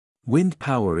Wind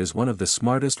power is one of the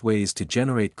smartest ways to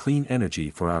generate clean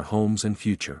energy for our homes and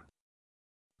future.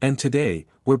 And today,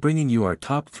 we're bringing you our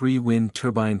top 3 wind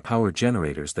turbine power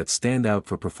generators that stand out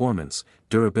for performance,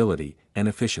 durability, and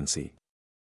efficiency.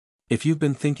 If you've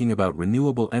been thinking about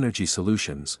renewable energy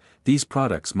solutions, these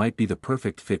products might be the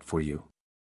perfect fit for you.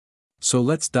 So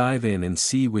let's dive in and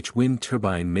see which wind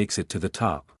turbine makes it to the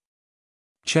top.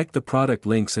 Check the product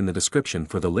links in the description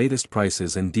for the latest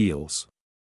prices and deals.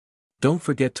 Don't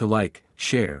forget to like,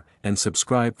 share, and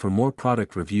subscribe for more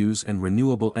product reviews and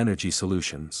renewable energy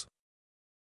solutions.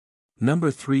 Number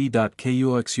 3.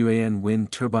 KUXUAN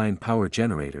Wind Turbine Power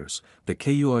Generators. The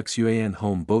KUXUAN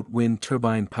Home Boat Wind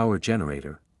Turbine Power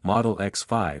Generator, Model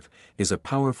X5, is a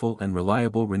powerful and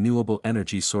reliable renewable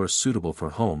energy source suitable for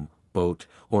home, boat,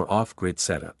 or off-grid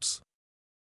setups.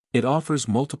 It offers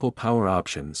multiple power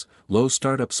options, low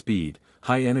startup speed,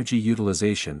 high energy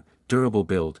utilization, durable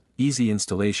build, easy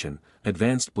installation,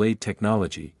 advanced blade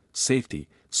technology, safety,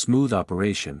 smooth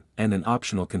operation, and an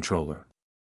optional controller.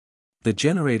 The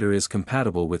generator is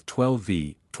compatible with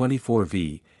 12V,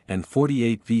 24V, and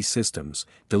 48V systems,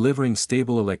 delivering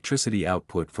stable electricity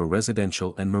output for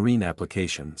residential and marine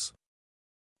applications.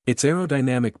 Its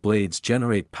aerodynamic blades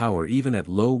generate power even at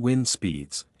low wind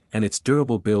speeds, and its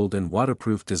durable build and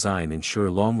waterproof design ensure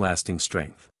long-lasting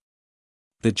strength.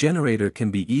 The generator can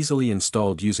be easily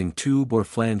installed using tube or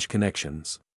flange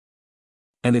connections.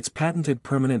 And its patented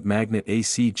permanent magnet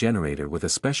AC generator with a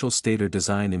special stator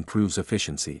design improves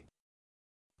efficiency.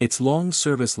 Its long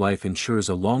service life ensures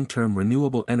a long-term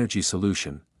renewable energy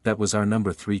solution. That was our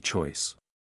number 3 choice.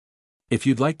 If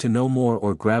you'd like to know more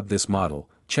or grab this model,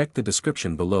 check the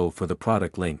description below for the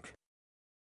product link.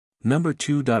 Number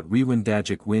 2.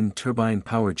 Gadget Wind Turbine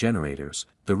Power Generators.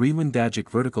 The Gadget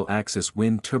Vertical Axis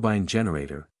Wind Turbine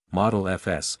Generator, Model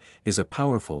FS, is a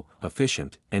powerful,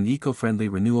 efficient, and eco-friendly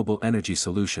renewable energy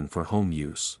solution for home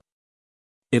use.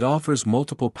 It offers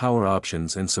multiple power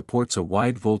options and supports a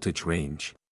wide voltage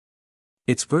range.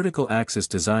 Its vertical axis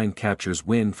design captures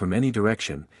wind from any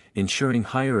direction, ensuring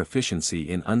higher efficiency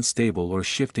in unstable or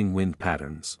shifting wind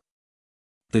patterns.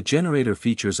 The generator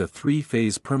features a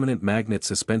 3-phase permanent magnet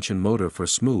suspension motor for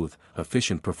smooth,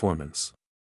 efficient performance.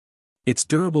 Its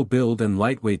durable build and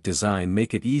lightweight design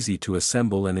make it easy to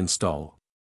assemble and install.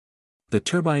 The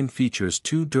turbine features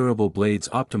 2 durable blades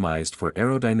optimized for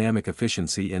aerodynamic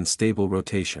efficiency and stable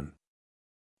rotation.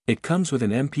 It comes with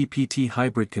an MPPT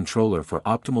hybrid controller for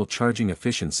optimal charging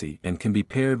efficiency and can be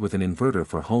paired with an inverter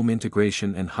for home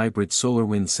integration and hybrid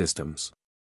solar-wind systems.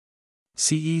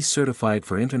 CE certified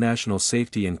for international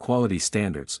safety and quality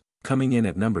standards. Coming in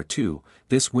at number 2,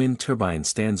 this wind turbine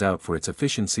stands out for its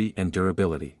efficiency and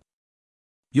durability.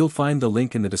 You'll find the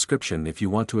link in the description if you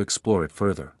want to explore it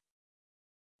further.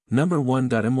 Number 1.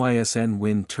 MYSN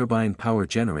Wind Turbine Power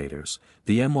Generators.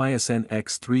 The MYSN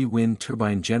X3 Wind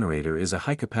Turbine Generator is a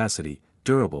high-capacity,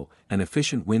 durable, and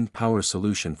efficient wind power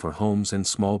solution for homes and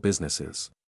small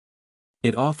businesses.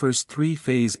 It offers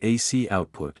 3-phase AC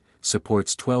output,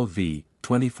 supports 12V,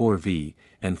 24V,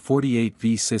 and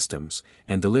 48V systems,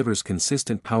 and delivers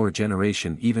consistent power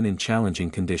generation even in challenging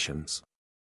conditions.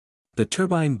 The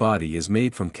turbine body is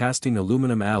made from casting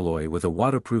aluminum alloy with a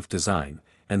waterproof design,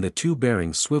 and the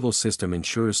 2-bearing swivel system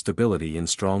ensures stability in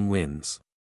strong winds.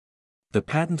 The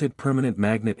patented permanent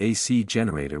magnet AC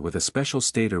generator with a special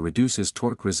stator reduces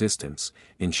torque resistance,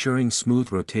 ensuring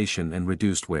smooth rotation and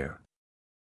reduced wear.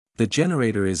 The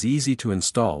generator is easy to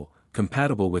install,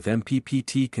 compatible with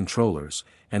MPPT controllers,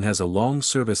 and has a long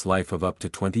service life of up to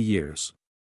 20 years.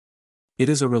 It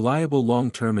is a reliable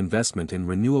long-term investment in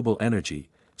renewable energy,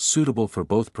 suitable for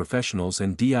both professionals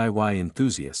and DIY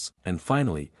enthusiasts. And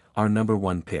finally, our number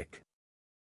 1 pick.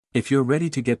 If you're ready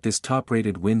to get this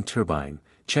top-rated wind turbine,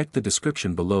 check the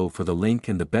description below for the link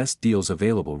and the best deals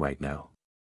available right now.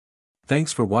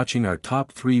 Thanks for watching our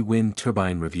top 3 wind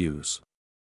turbine reviews.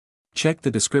 Check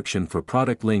the description for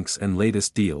product links and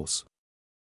latest deals.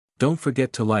 Don't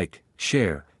forget to like,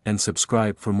 share, and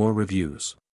subscribe for more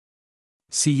reviews.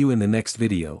 See you in the next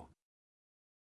video.